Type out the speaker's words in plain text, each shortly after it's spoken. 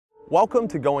Welcome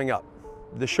to Going Up,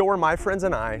 the show where my friends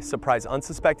and I surprise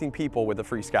unsuspecting people with a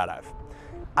free skydive.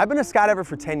 I've been a skydiver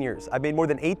for 10 years. I've made more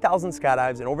than 8,000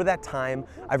 skydives, and over that time,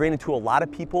 I've ran into a lot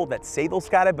of people that say they'll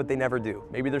skydive, but they never do.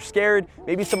 Maybe they're scared,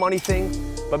 maybe it's a money thing,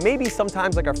 but maybe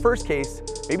sometimes, like our first case,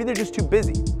 maybe they're just too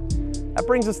busy. That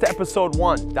brings us to episode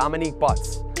 1, Dominick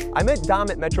Butts. I met Dom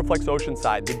at Metroflex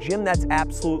Oceanside, the gym that's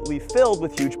absolutely filled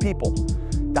with huge people.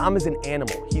 Dom is an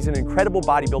animal. He's an incredible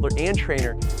bodybuilder and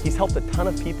trainer. He's helped a ton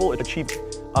of people achieve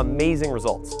amazing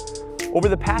results. Over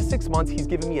the past 6 months, he's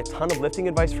given me a ton of lifting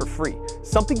advice for free,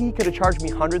 something he could have charged me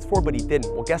hundreds for, but he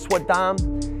didn't. Well, guess what, Dom?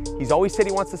 He's always said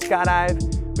he wants to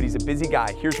skydive, but he's a busy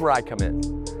guy. Here's where I come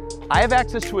in. I have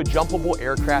access to a jumpable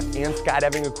aircraft and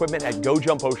skydiving equipment at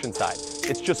GoJump Oceanside.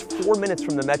 It's just 4 minutes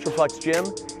from the Metroflex gym,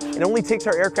 and it only takes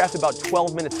our aircraft about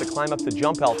 12 minutes to climb up to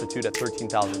jump altitude at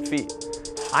 13,000 feet.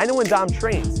 I know when Dom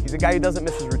trains, he's a guy who doesn't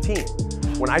miss his routine.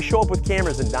 When I show up with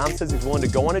cameras and Dom says he's willing to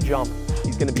go on a jump,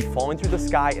 he's gonna be falling through the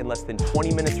sky in less than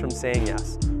 20 minutes from saying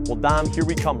yes. Well, Dom, here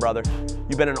we come, brother.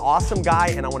 You've been an awesome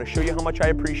guy, and I wanna show you how much I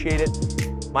appreciate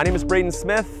it. My name is Braden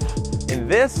Smith, and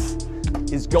this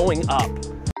is Going Up.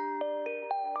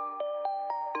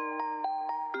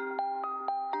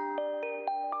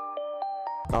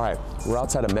 All right, we're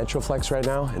outside of Metroflex right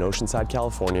now in Oceanside,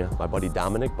 California. My buddy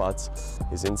Dominick Butts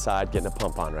is inside getting a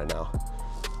pump on right now.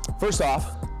 First off,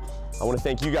 I want to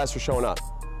thank you guys for showing up.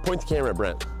 Point the camera at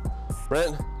Brent.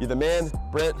 Brent, you're the man.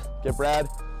 Brent, get Brad.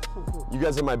 You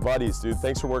guys are my buddies, dude.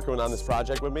 Thanks for working on this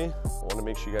project with me. I want to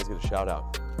make sure you guys get a shout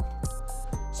out.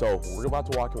 So we're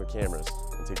about to walk in with cameras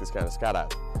and take this kind of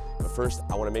skydive. But first,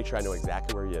 I want to make sure I know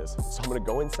exactly where he is. So I'm going to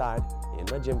go inside in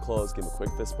my gym clothes, give him a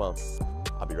quick fist bump.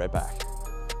 I'll be right back.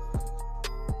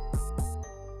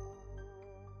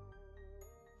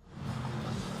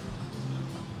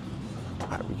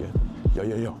 All right, we good.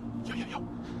 Yo.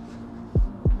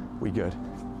 We good.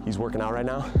 He's working out right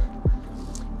now.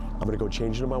 I'm gonna go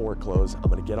change into my work clothes. I'm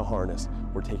gonna get a harness.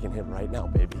 We're taking him right now,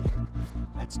 baby.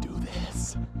 Let's do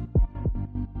this.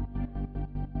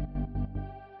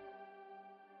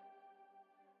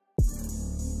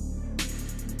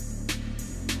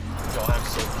 Yo, I'm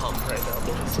so pumped right now,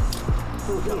 boys.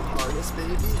 We got a harness,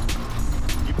 baby.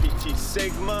 UPT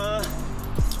Sigma.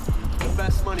 The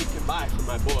best money can buy for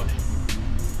my boy.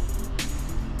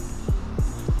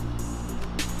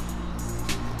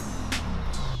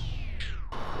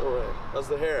 All right, how's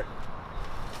the hair?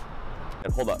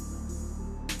 And hold up.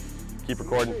 Keep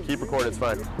recording, it's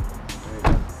fine.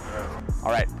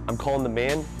 All right, I'm calling the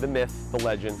man, the myth, the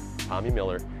legend, Tommy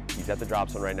Miller. He's at the drop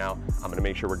zone right now. I'm gonna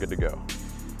make sure we're good to go.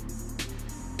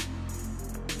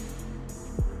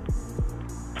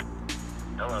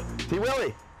 Hello. T.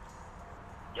 Willie.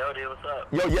 Yo, dude, what's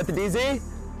up? Yo, you at the DZ?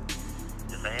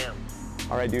 Yes, I am.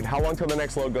 All right, dude, how long till the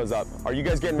next load goes up? Are you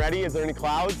guys getting ready? Is there any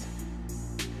clouds?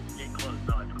 Getting close.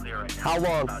 No, it's clear right now. How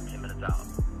long? About 10 minutes out.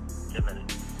 10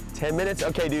 minutes. 10 minutes?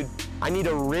 Okay, dude. I need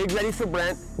a rig ready for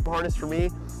Brent, harness for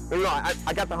me. No,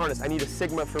 I got the harness. I need a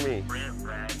Sigma for me. Brent,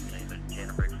 Brad,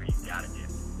 and a rig for you. Got it,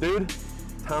 dude. Dude,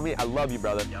 Tommy, I love you,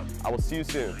 brother. Yep. I will see you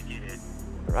soon. Love you, dude.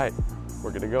 All right,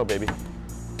 we're good to go, baby.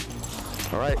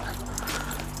 All right,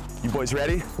 you boys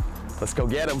ready? Let's go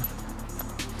get him.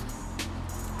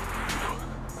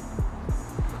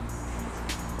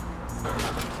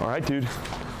 All right, dude,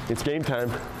 it's game time,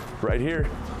 right here.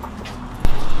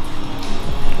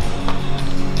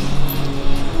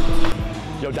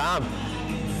 Yo, Dom.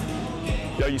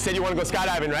 Yo, you said you want to go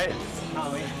skydiving, right?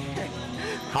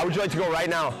 How would you like to go right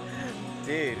now?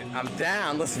 Dude, I'm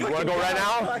down. Let's You want to go right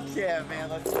now? Fuck yeah, man.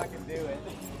 Let's fucking do it.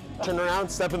 Turn around,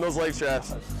 step in those leg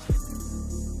straps.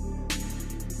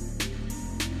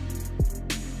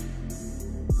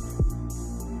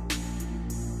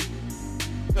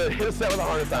 Hit a set with a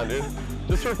harness on, dude.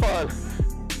 Just for fun.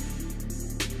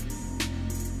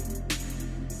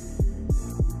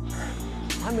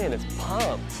 My man is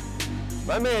pumped.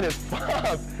 My man is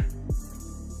pumped.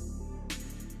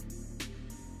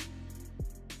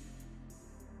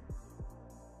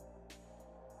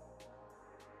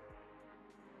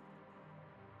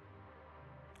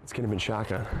 It's gonna be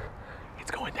shotgun.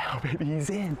 It's going down, baby. He's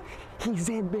in. He's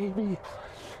in, baby.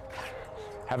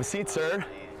 Have a seat, sir.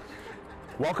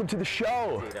 Welcome to the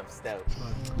show. Dude, I'm stoked.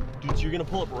 Dude, so you're gonna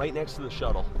pull up right next to the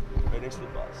shuttle, right next to the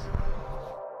bus.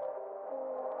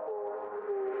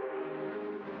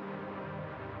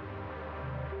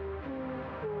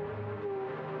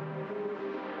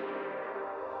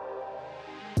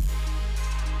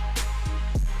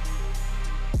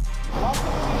 Welcome to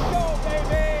the show,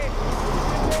 baby.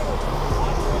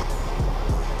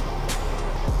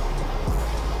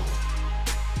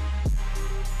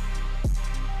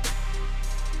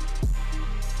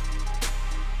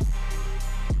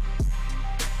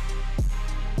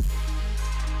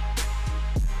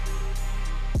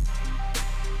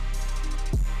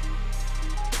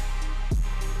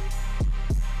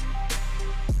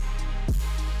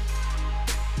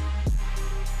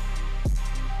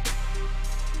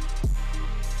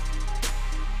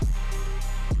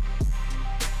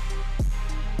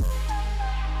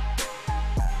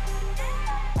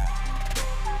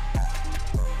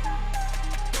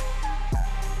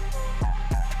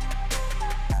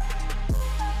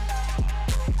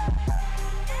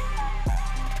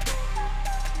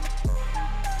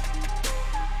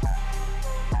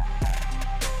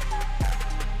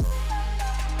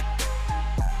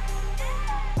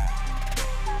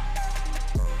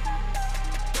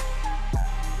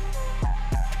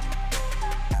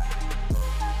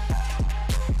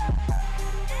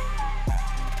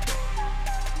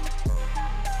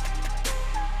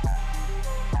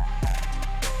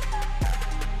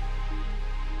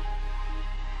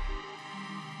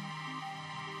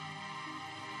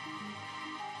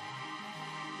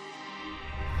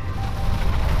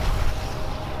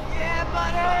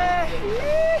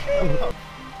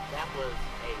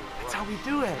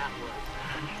 do it.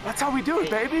 That's how we do it,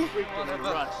 baby. Freaking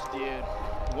rush, dude.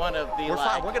 One of the We're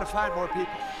fine. We're gonna find more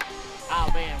people. Oh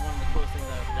man, one of the coolest things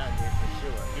I've done, dude, for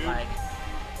sure. Dude. Like,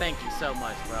 thank you so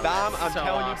much, bro. Dom, That's I'm so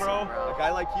telling awesome, you, bro, a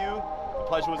guy like you, the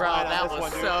pleasure was Bro, mine that on this was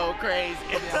one, dude. so crazy.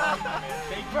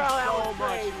 Thank you Bro, that so was much.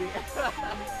 crazy.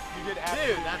 You did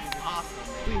Dude, that's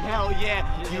awesome, man. Hell yeah,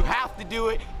 you have to do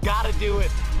it, gotta do it.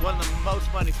 One of the most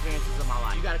fun experiences of my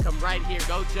life. You gotta come right here,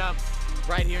 go jump,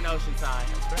 right here in Oceanside.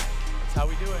 That's right. That's how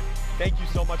we do it. Thank you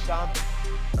so much, Tom.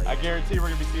 I guarantee we're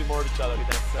gonna be seeing more of each other.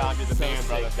 Tom, you're the man,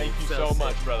 brother. Thank you so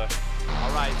much, brother.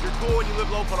 All right, if you're cool and you live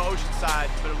local to Oceanside,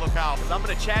 you better look out. 'Cause I'm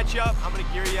gonna chat you up, I'm gonna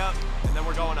gear you up, and then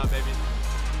we're going up, baby.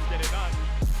 Let's get it done.